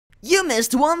You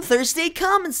missed one Thursday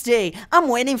Comments Day. I'm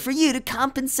waiting for you to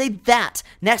compensate that.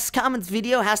 Next comments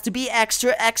video has to be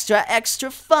extra, extra,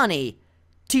 extra funny.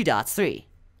 2.3.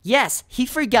 Yes, he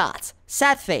forgot.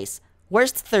 Sad face.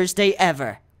 Worst Thursday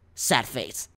ever. Sad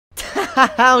face.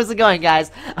 How's it going, guys?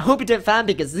 I hope you did fine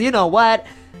because you know what?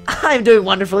 I'm doing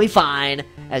wonderfully fine,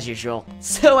 as usual.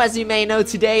 So as you may know,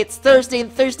 today it's Thursday,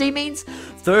 and Thursday means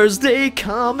Thursday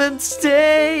Comments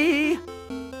Day.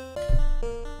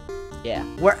 Yeah,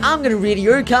 where I'm gonna read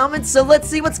your comments, so let's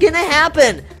see what's gonna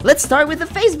happen. Let's start with the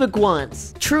Facebook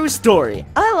ones. True story.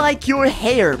 I like your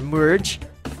hair, Merge.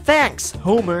 Thanks,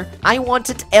 Homer. I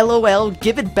want it, LOL.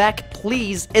 Give it back,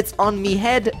 please. It's on me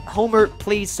head. Homer,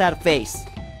 please, sad face.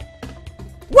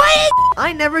 What?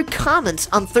 I never comment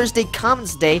on Thursday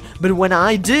Comments Day, but when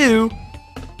I do,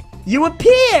 you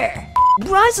appear.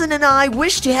 Bryson and I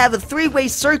wish to have a three-way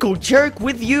circle jerk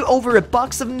with you over a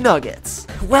box of nuggets.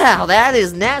 Wow, that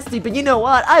is nasty, but you know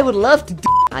what? I would love to do.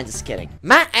 I'm just kidding.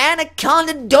 My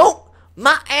anaconda don't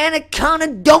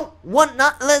want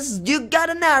not unless you got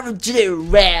an average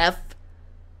giraffe.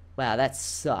 Wow, that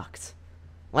sucked.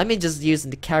 Let me just use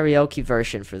the karaoke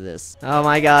version for this. Oh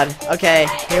my god. Okay,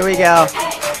 here we go.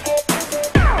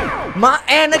 My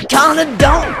anaconda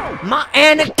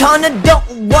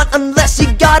don't want unless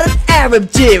you got an Arab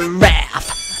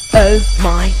giraffe. Oh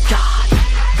my god,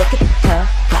 look at her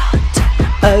butt.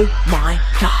 Oh my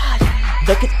god,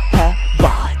 look at her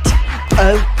butt.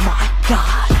 Oh my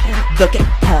god, look at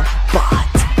her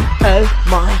butt. Oh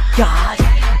my god,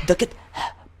 look at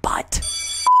her butt.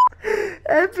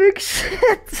 Epic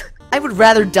shit. I would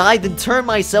rather die than turn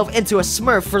myself into a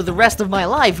smurf for the rest of my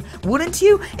life, wouldn't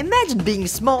you? Imagine being a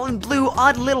small and blue,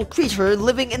 odd little creature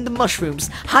living in the mushrooms.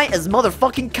 High as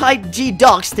motherfucking kite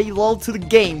G-Dog, stay loyal to the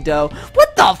game, though.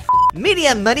 What the f?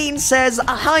 Media Marine says,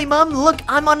 hi mom, look,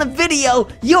 I'm on a video.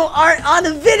 You aren't on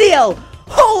a video.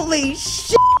 Holy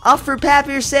shit. Offer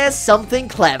Papier says something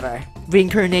clever.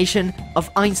 Reincarnation of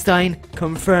Einstein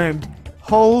confirmed.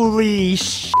 Holy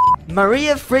shit.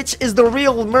 Maria Fritsch is the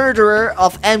real murderer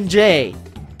of MJ.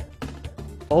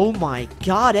 Oh my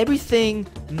god, everything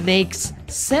makes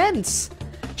sense.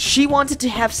 She wanted to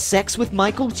have sex with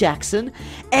Michael Jackson,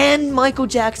 and Michael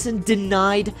Jackson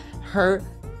denied her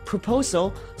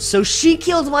proposal, so she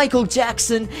killed Michael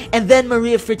Jackson, and then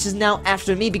Maria Fritsch is now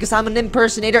after me because I'm an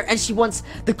impersonator and she wants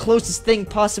the closest thing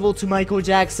possible to Michael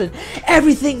Jackson.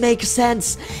 Everything makes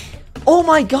sense. Oh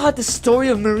my god, the story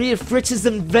of Maria Fritsch is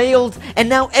unveiled, and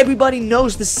now everybody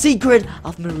knows the secret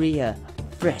of Maria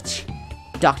Fritsch.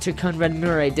 Dr. Conrad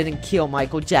Murray didn't kill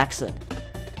Michael Jackson.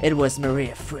 It was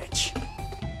Maria Fritsch.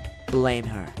 Blame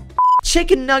her.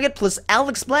 Chicken nugget plus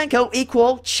Alex Blanco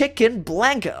equal chicken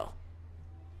Blanco.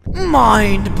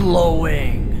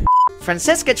 Mind-blowing.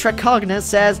 Francesca Tracogna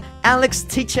says, Alex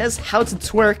teaches how to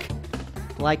twerk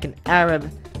like an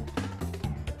Arab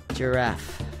giraffe.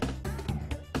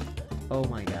 Oh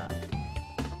my god.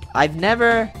 I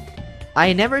never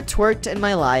twerked in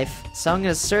my life, so I'm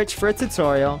gonna search for a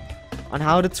tutorial on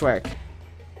how to twerk.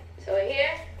 So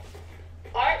here,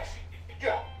 arch,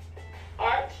 drop,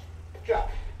 arch,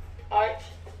 drop, arch,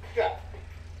 drop.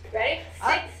 Ready?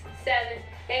 6, 7,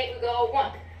 8, we go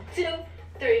 1, 2,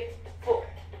 3, 4.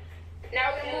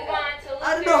 Now we're gonna move on to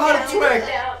I don't know how to twerk.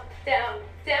 Down, down,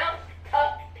 down,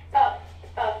 up, up,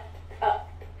 up, up.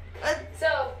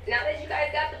 So, now that you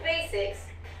guys got the basics,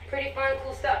 pretty fun,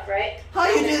 cool stuff, right? How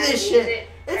you do this shit?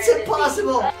 It's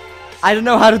impossible. I don't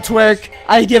know how to twerk.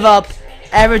 I give up.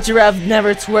 Average giraffe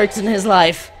never twerked in his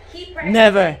life.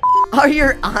 Never. Are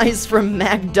your eyes from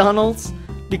McDonald's?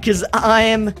 Because I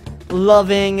am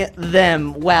loving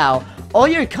them. Wow. All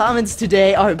your comments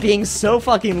today are being so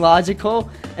fucking logical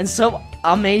and so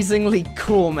amazingly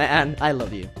cool, man. I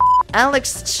love you.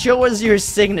 Alex, show us your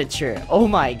signature. Oh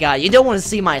my god, you don't want to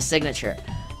see my signature.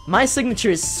 My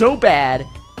signature is so bad.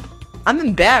 I'm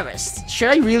embarrassed. Should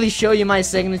I really show you my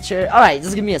signature? Alright,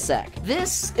 just give me a sec.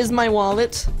 This is my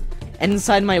wallet. And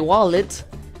inside my wallet,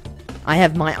 I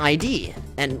have my ID.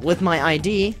 And with my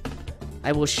ID,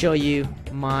 I will show you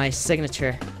my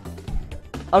signature.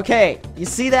 Okay, you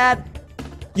see that?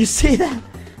 You see that?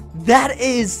 That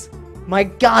is my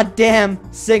goddamn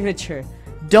signature.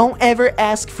 Don't ever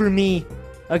ask for me,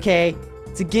 okay,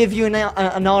 to give you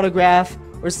an autograph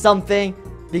or something,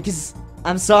 because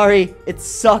I'm sorry, it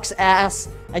sucks ass,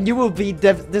 and you will be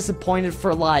disappointed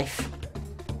for life.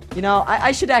 You know,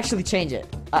 I should actually change it.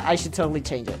 I should totally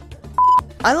change it.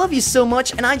 I love you so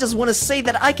much, and I just want to say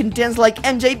that I can dance like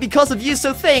MJ because of you,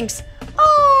 so thanks.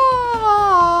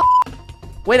 Oh.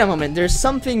 Wait a moment, there's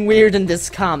something weird in this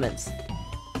comment.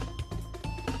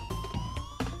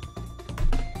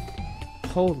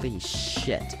 Holy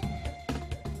shit.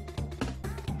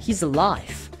 He's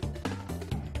alive.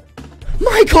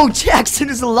 Michael Jackson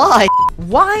is alive!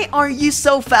 Why are you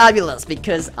so fabulous?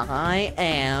 Because I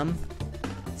am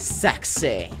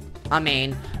sexy. I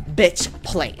mean, bitch,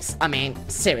 please. I mean,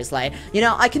 seriously. You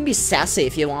know, I can be sassy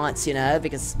if you want, you know,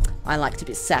 because I like to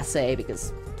be sassy,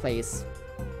 because, please.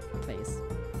 Please.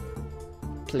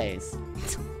 Please.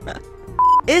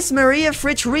 Is Maria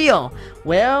Fritsch real?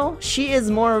 Well, she is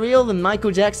more real than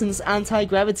Michael Jackson's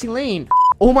anti-gravity lean.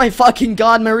 Oh my fucking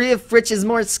god, Maria Fritsch is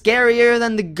more scarier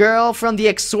than the girl from The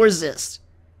Exorcist.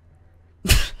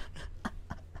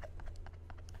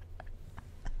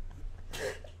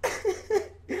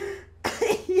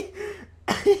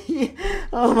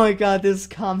 Oh my god, this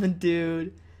comment,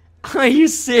 dude. Are you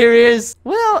serious?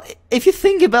 Well, if you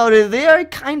think about it, they are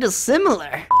kinda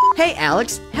similar. Hey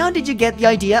Alex, how did you get the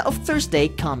idea of Thursday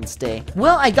Comments Day?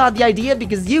 Well, I got the idea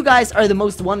because you guys are the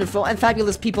most wonderful and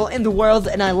fabulous people in the world,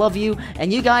 and I love you,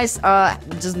 and you guys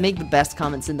just make the best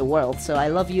comments in the world, so I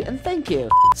love you and thank you.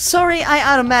 Sorry,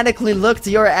 I automatically looked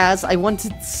your ass. I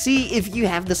wanted to see if you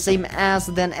have the same ass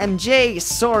than MJ.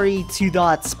 Sorry,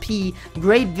 2.P.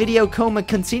 Great video,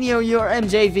 continue your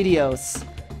MJ videos.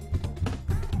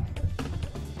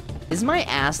 Is my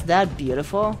ass that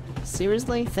beautiful?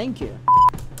 Seriously? Thank you.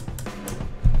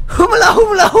 Humala,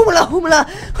 humala, humala, humala,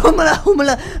 humala,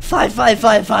 humala,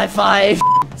 55555.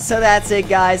 So that's it,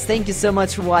 guys. Thank you so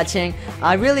much for watching.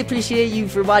 I really appreciate you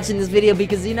for watching this video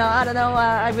because, you know, I don't know,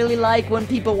 I really like when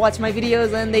people watch my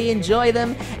videos and they enjoy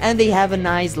them and they have a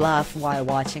nice laugh while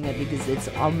watching it, because it's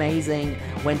amazing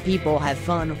when people have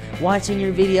fun watching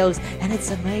your videos, and it's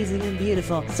amazing and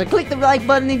beautiful. So click the like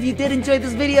button if you did enjoy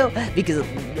this video, because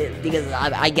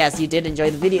I guess you did enjoy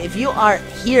the video. If you are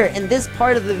here in this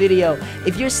part of the video,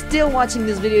 if you're still watching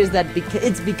this video,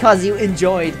 it's because you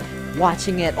enjoyed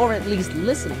watching it, or at least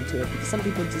listening to it, because some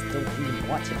people just don't even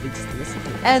watch it, they just listen to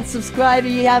it. And subscribe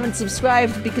if you haven't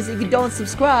subscribed, because if you don't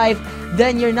subscribe,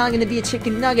 then you're not gonna be a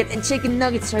chicken nugget, and chicken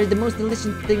nuggets are the most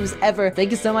delicious things ever.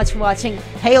 Thank you so much for watching.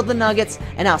 Hail the nuggets,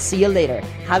 and I'll see you later.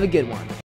 Have a good one.